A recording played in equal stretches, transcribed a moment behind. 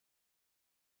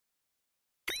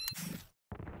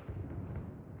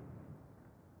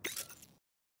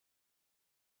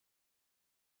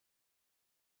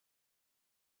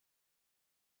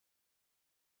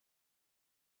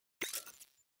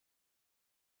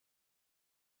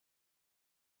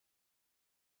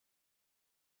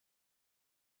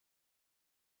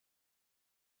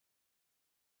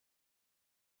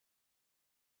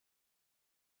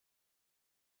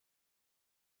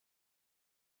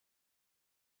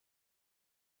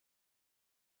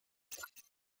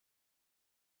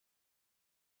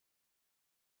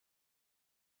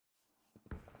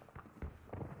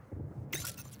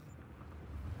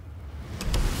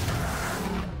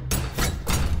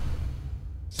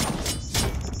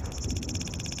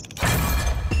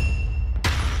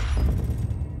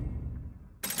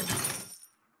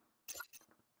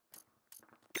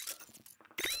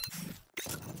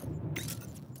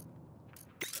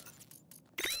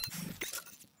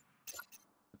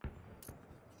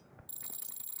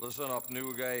Listen up,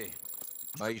 new guy.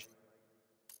 Nice.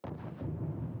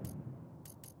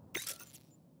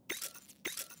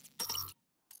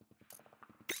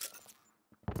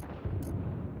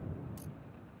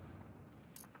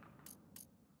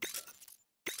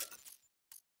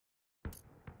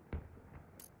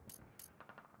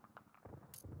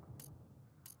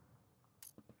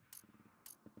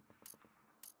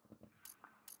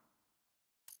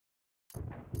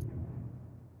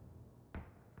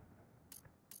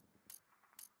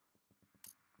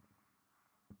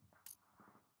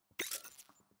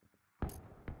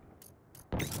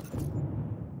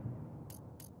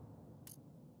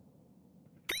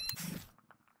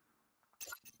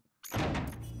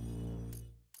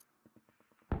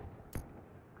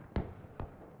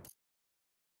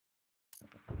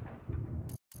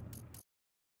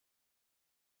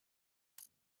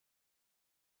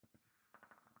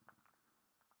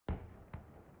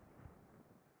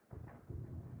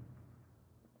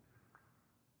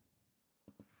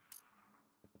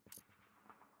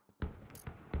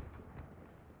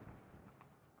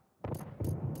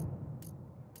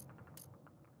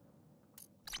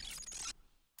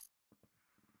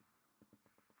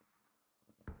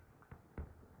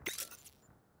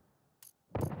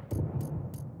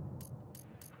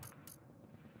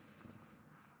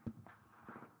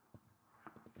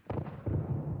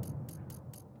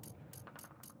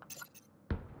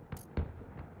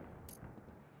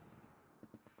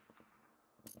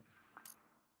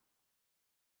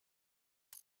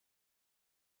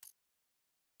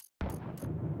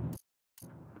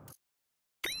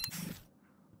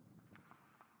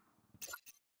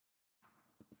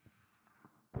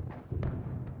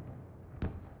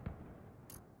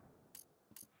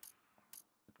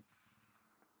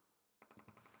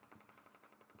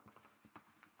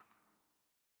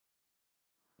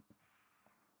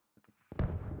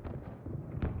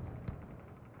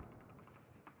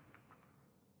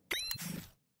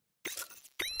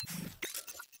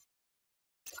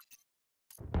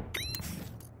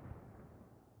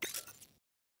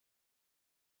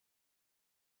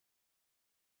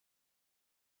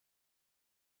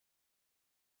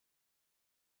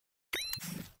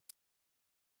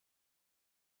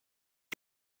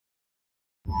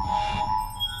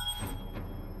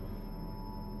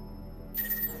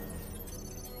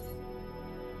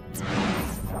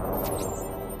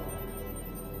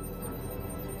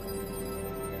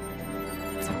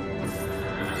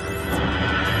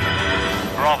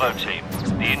 Bravo team,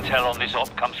 the intel on this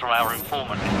op comes from our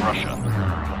informant in Russia.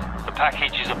 The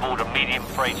package is aboard a medium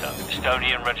freighter,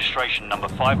 Estonian registration number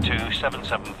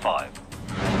 52775.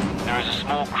 There is a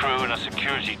small crew and a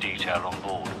security detail on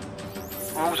board.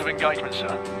 Rules of engagement, sir.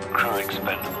 Crew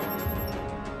expendable.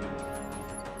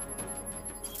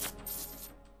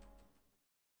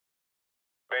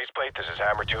 Baseplate, this is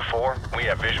Hammer 2-4. We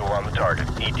have visual on the target.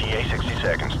 ETA 60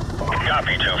 seconds.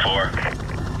 Copy, 2-4.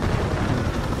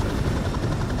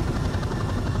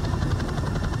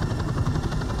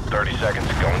 30 seconds,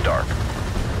 going dark.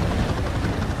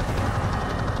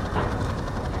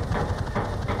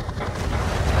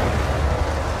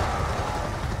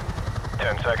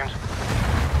 Seconds.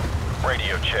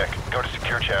 Radio check. Go to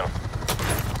secure channel.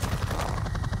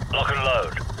 Lock and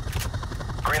load.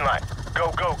 Green light.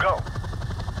 Go, go, go.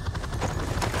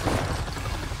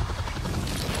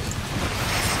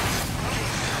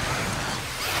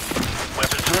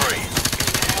 Weapons free.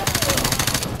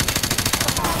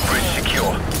 Bridge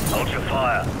secure. Hold your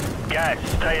fire. Guys,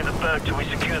 stay in the boat till we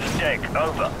secure the deck.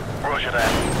 Over. Roger that.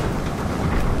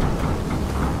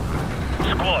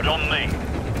 Squad, on me.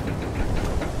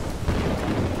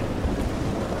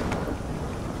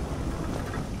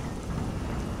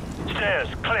 Stairs,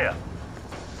 clear.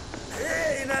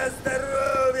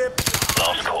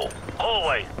 Last call.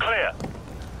 Hallway, clear.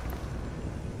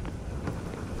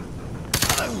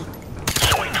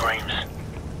 Sweet dreams.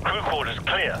 Crew quarters,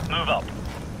 clear. Move up.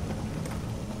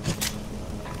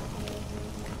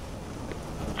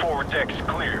 Forward deck is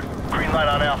clear. Green light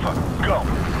on Alpha. Go.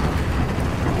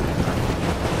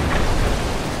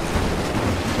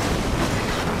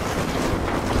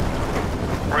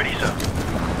 Ready, sir.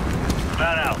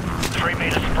 Van out.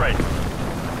 3-meter spread.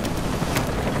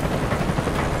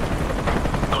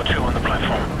 Got two on the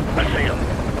platform. I see them.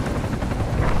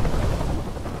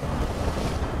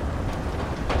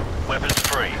 Weapons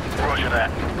free. Roger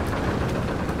that.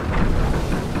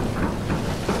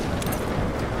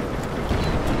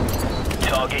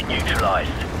 Target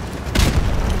neutralized.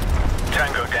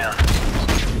 Tango down.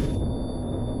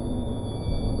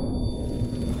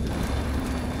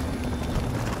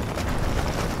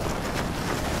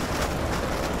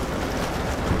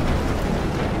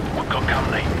 We've got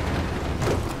company.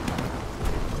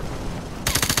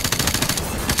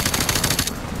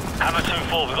 Hammer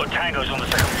 2-4, we've got tangos on the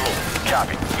second floor.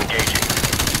 Copy. Engaging.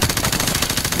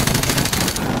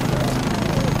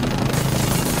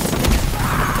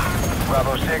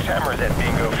 Bravo 6, Hammer is at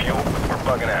Bingo Fuel. We're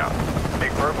bugging out.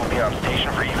 Big Bird will be on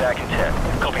station for evac in 10.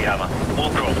 Copy, Hammer.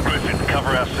 Wallcroft, Griffin, cover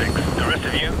our 6. The rest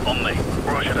of you, on me.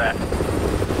 Roger that.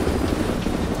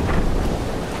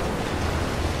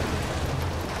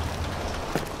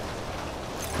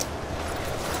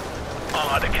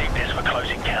 I like to keep this for close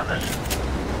encounters.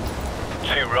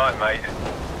 Too right, mate.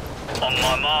 On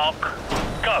my mark,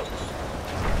 go.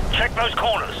 Check those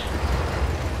corners.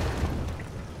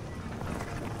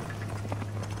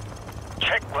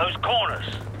 Check those corners.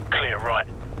 Clear right.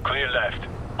 Clear left.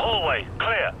 Hallway,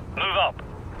 clear. Move up.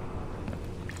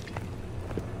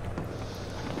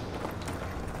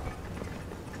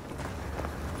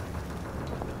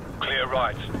 Clear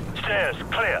right. Stairs,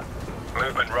 clear.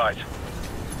 Movement right.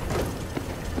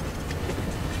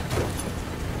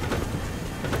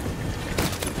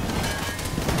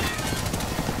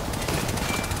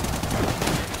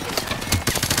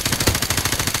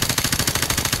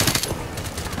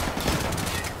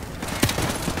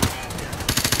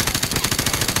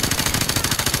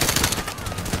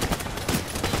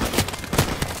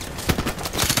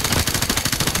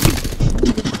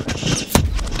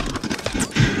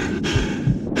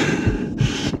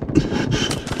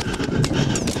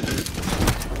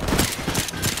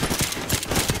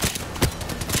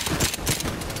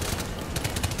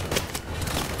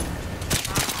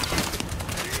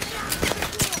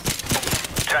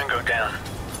 Tango down.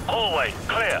 Hallway,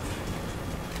 clear.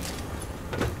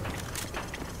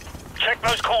 Check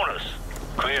those corners.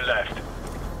 Clear left.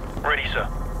 Ready, sir.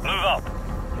 Move up.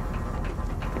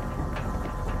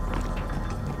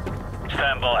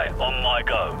 Stand by. On my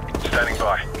go. Standing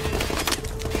by.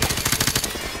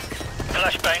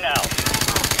 Flashbang out.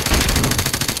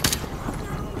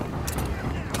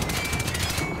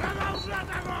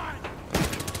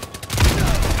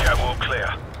 Catwalk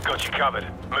clear. Got you covered.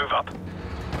 Move up.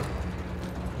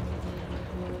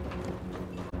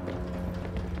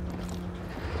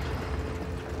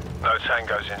 No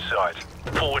tangos inside.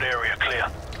 Forward area clear.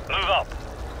 Move up.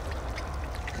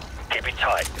 Keep it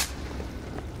tight.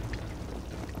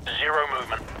 Zero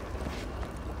movement.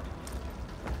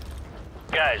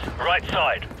 Guys, right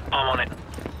side. I'm on it.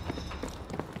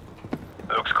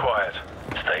 Looks quiet.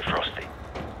 Stay frosty.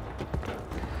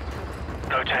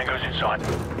 No tangos inside.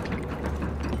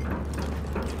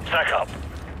 Stack up.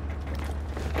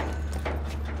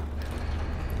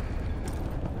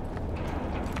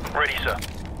 Ready, sir.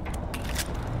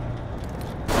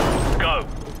 Go.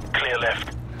 Clear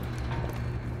left.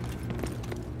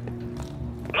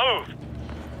 Move.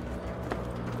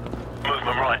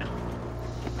 Movement right.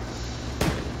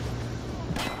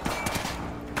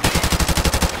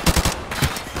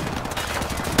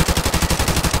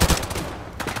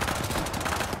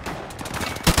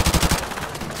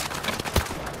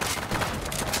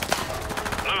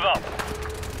 Move up.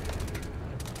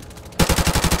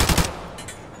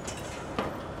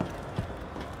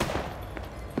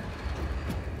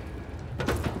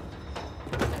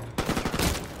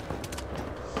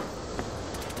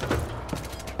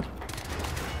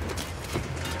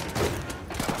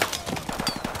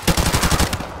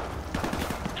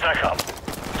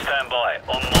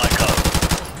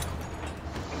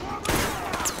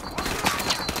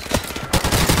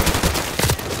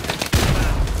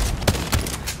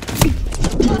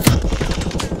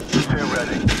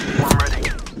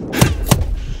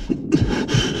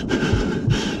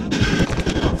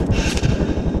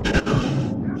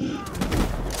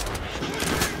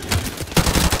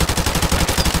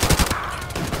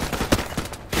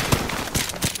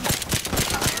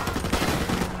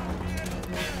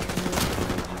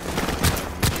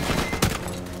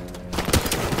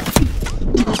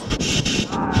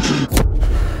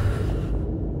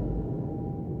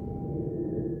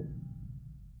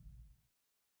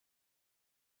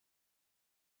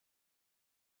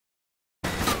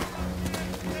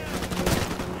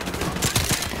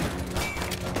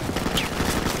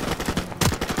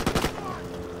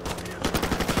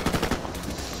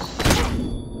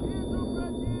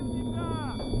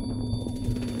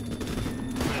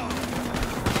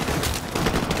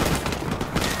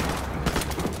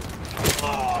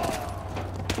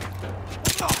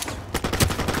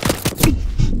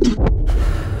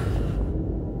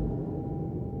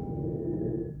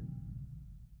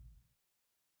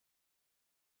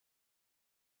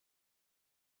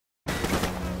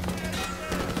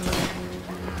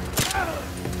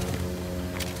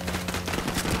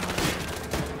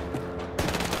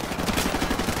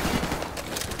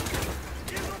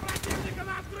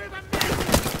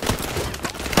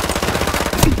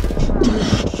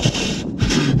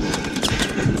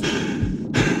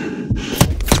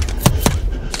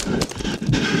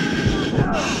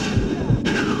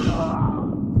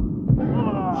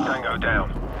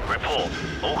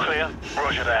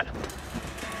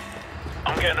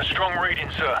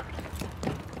 Waiting, sir.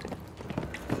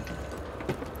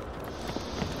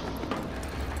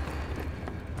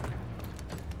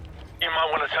 You might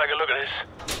want to take a look at this.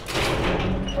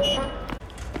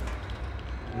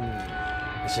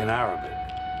 It's in Arabic.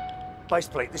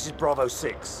 Baseplate, this is Bravo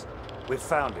 6. We've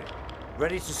found it.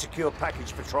 Ready to secure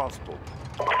package for transport.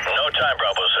 No time,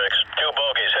 Bravo 6. 2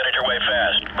 bogies headed your way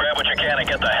fast. Grab what you can and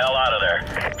get the hell out of there.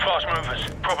 Fast movers.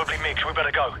 Probably mixed. We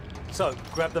better go. So,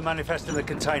 grab the manifest in the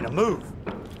container. Move!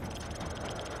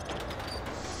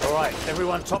 All right,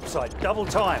 everyone topside. Double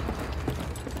time.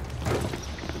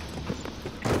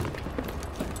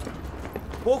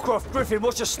 Warcraft, Griffin,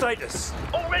 what's your status?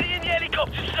 Already in the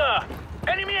helicopter, sir.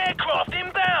 Enemy aircraft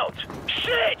inbound.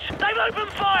 Shit! They've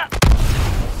opened fire!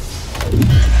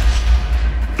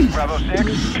 Bravo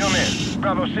 6, come in.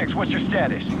 Bravo 6, what's your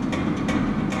status?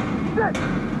 Shit!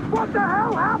 What the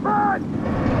hell happened?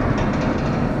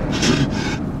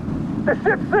 The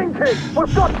ship's sinking!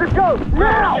 We've got to go!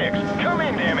 Now! Bravo 6, come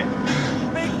in, damn it!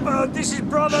 Big Bird, this is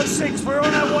Bravo 6. We're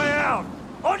on our way out.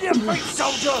 On your feet,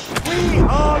 soldier! We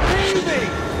are leaving!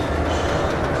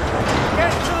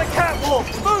 Get to the catwalk!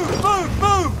 Move, move,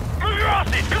 move! Move your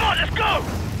asses! Come on, let's go!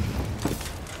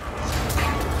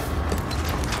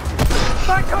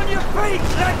 Back on your feet!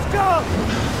 Let's go!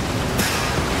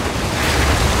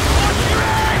 Watch your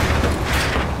head!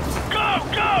 Go,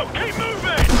 go! Keep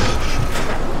moving!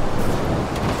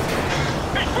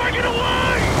 It's breaking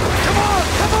away! Come on,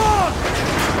 come on!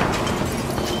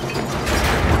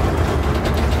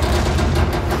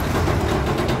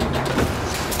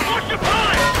 Watch the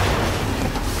pipe!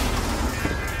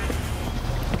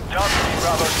 Talk to me,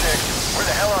 Bravo 6. Where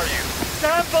the hell are you?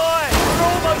 Stand by! We're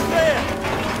almost there!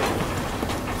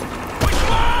 Which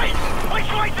way? Which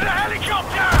way to the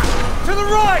helicopter? To the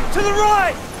right! To the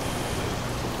right!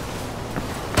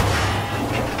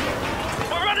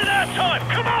 We're running out of time!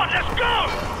 Come on, let's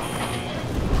go!